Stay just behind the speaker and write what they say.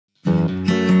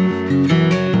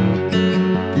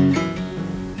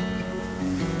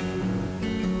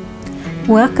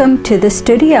welcome to the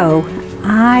studio.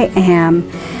 I am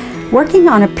working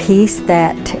on a piece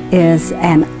that is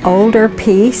an older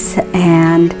piece,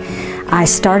 and I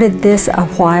started this a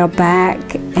while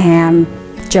back and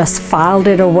just filed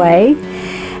it away.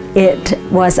 It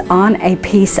was on a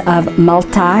piece of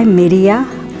MultiMedia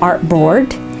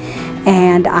Artboard,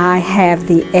 and I have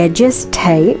the edges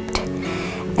taped,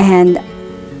 and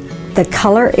the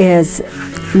color is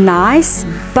nice,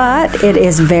 but it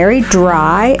is very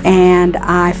dry, and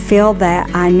I feel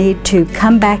that I need to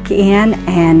come back in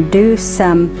and do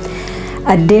some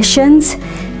additions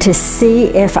to see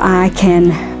if I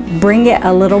can bring it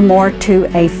a little more to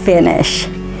a finish.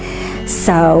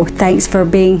 So thanks for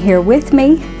being here with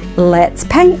me. Let's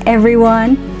paint,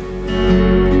 everyone.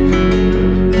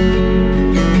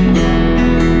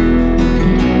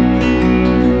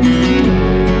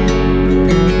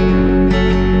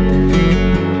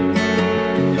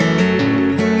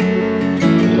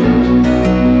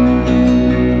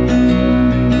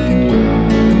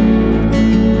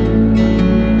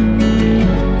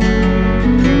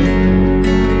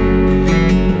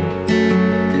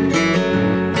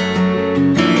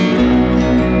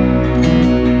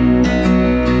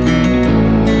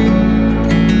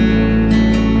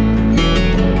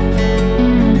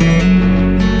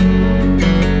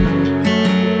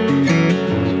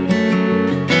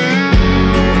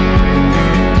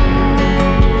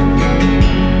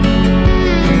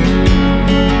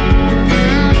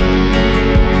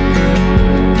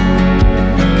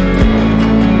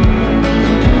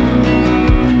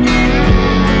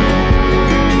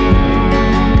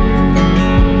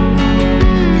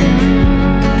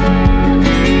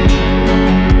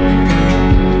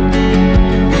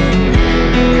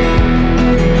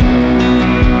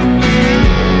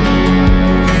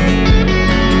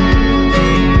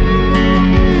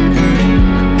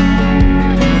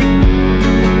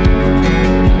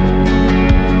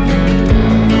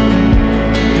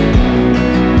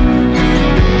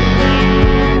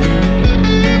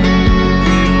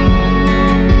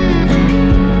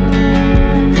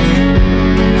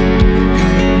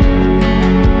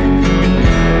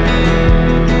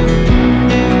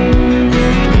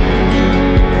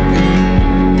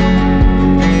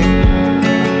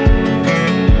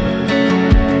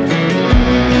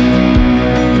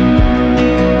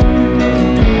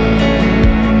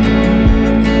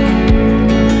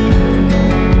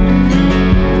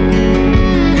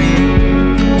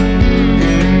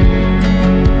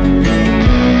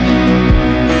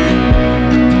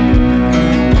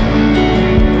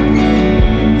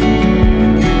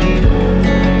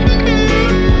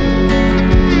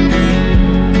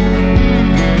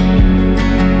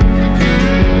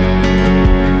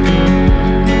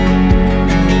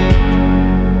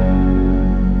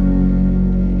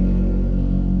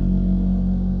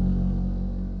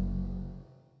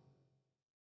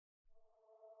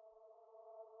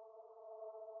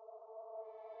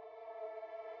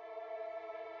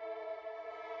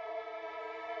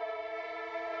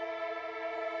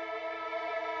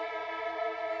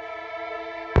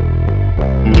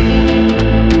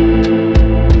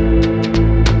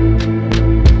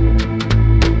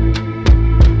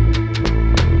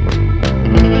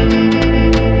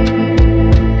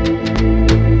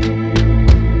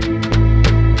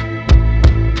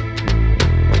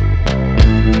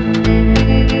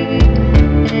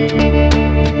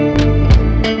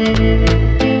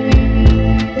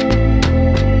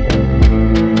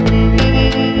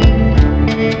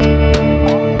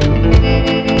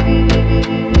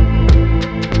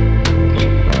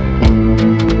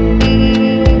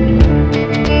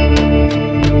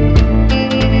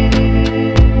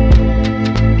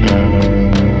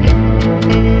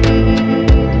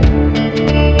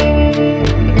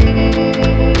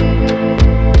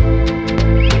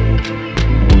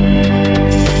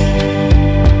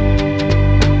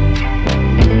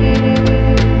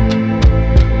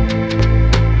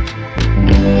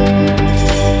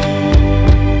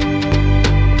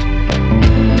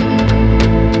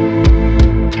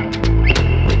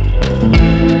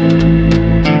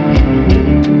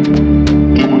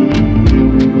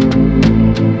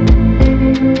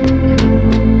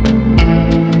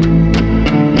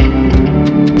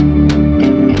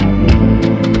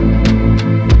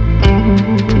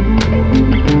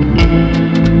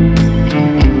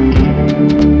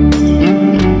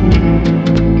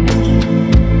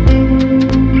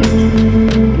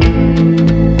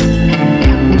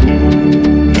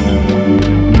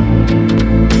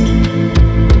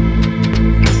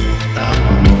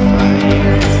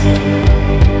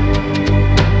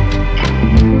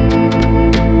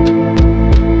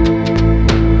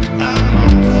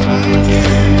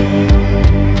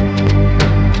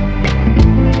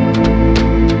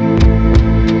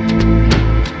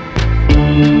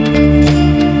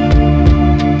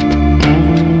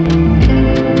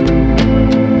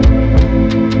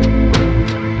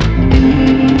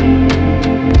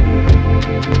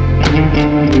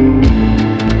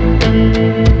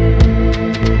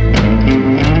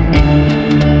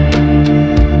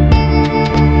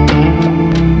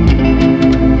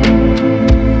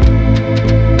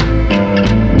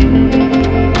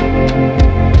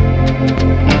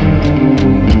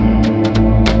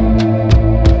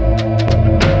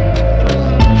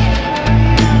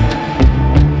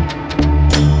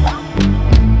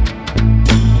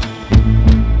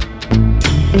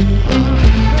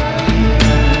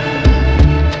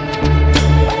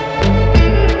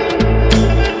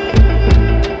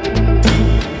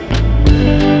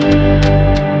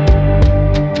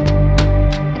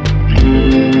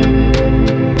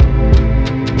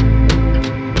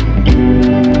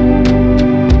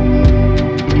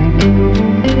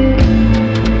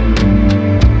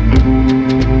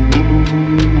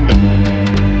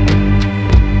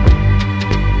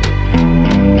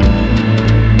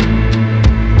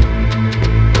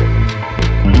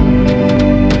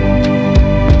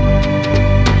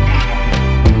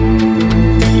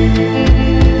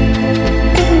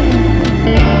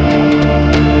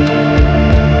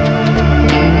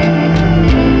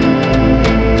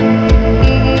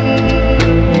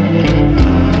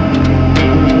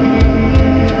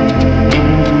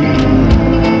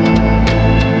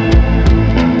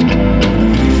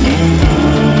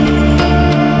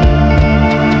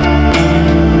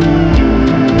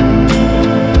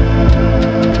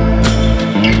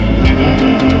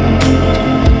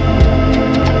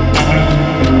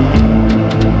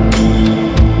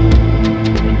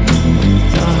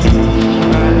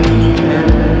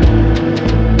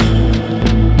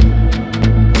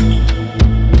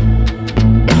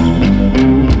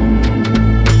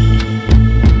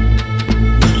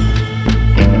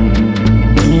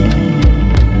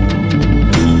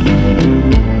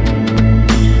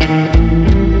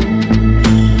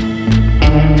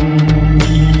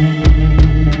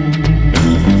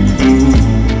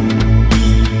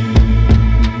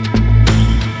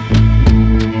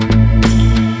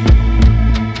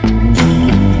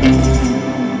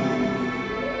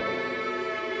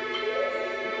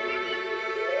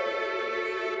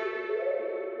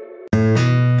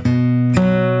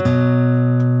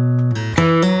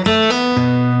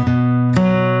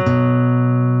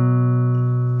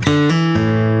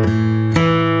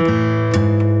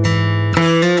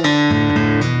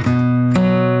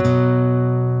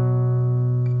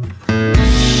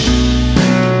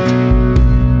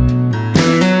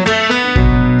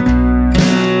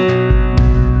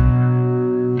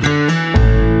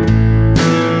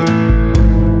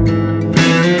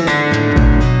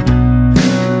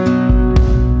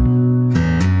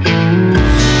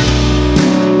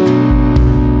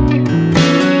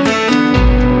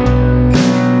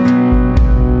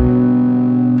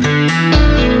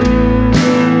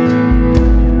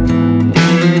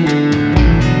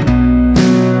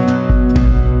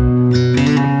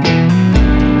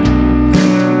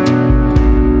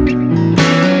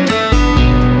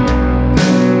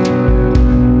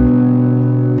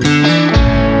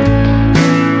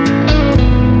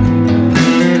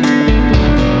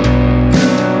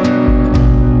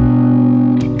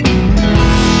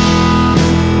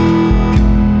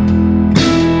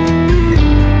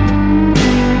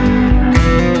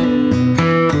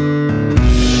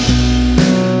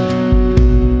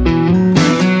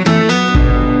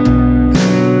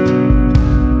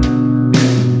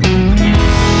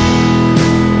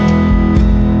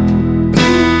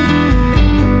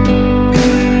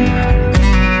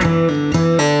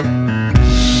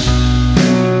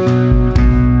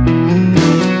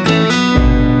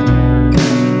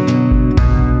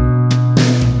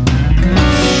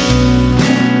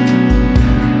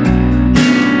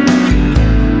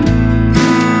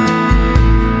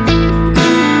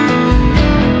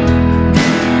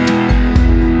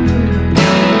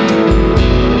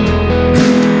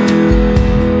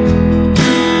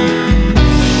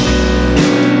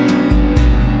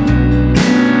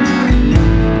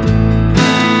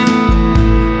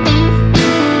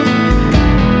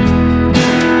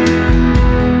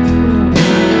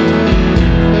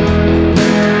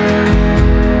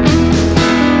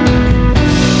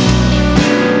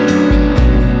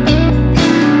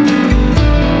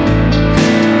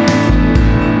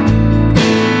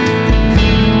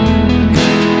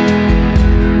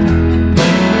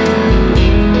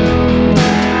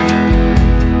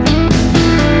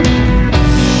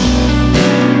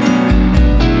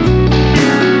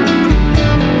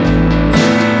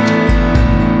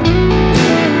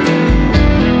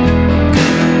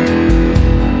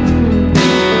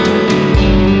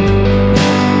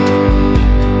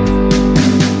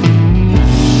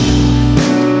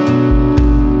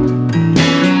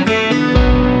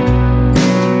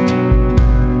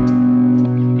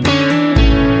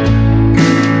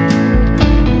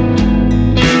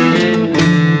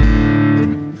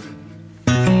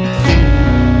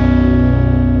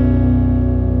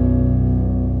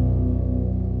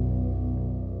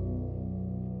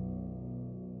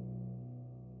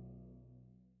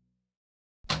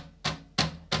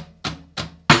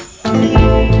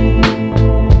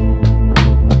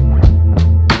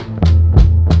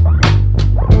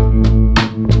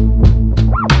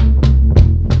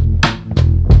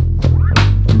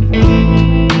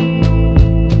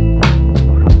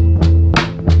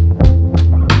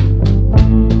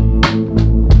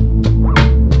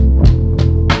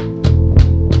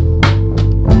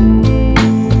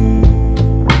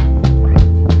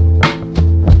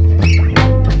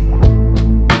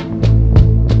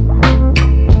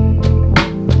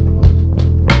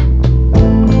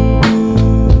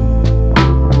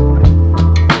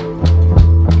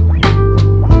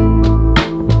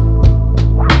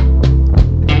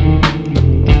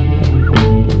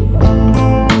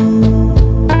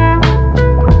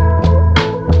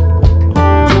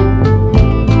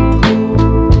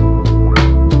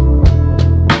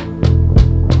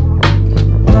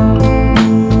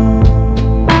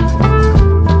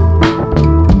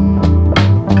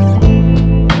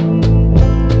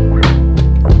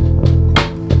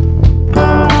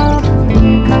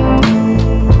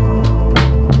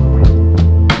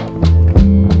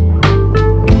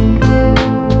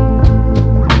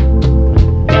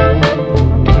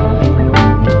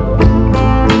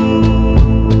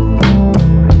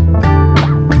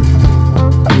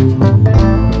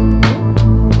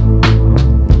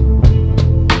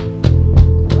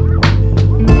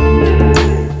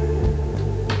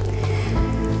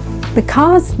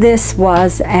 because this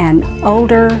was an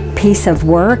older piece of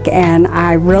work and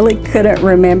I really couldn't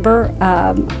remember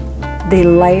the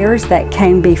layers that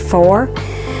came before,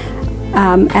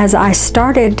 as I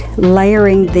started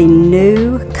layering the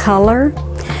new color,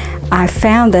 I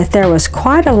found that there was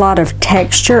quite a lot of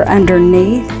texture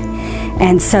underneath,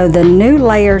 and so the new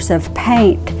layers of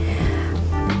paint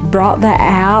brought that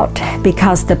out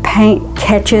because the paint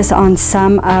catches on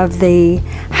some of the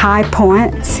high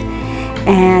points,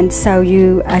 and so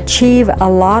you achieve a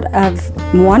lot of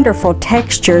wonderful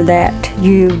texture that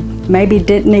you maybe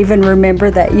didn't even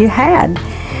remember that you had.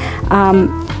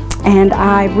 And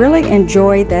I really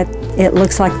enjoy that it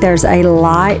looks like there's a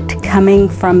light coming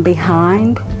from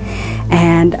behind.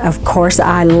 And of course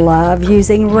I love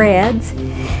using reds,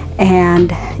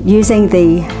 and using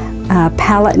the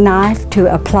palette knife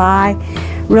to apply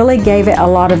really gave it a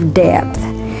lot of depth.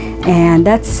 And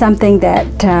that's something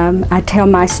that I tell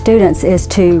my students, is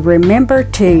to remember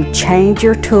to change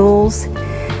your tools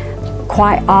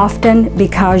quite often,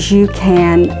 because you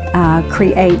can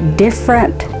create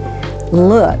different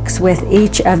looks with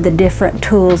each of the different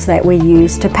tools that we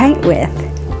use to paint with.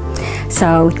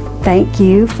 So thank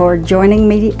you for joining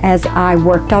me as I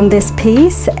worked on this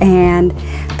piece, and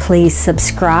please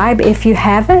subscribe if you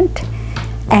haven't,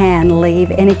 and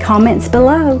leave any comments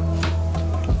below.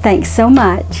 Thanks so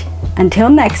much. Until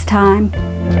next time.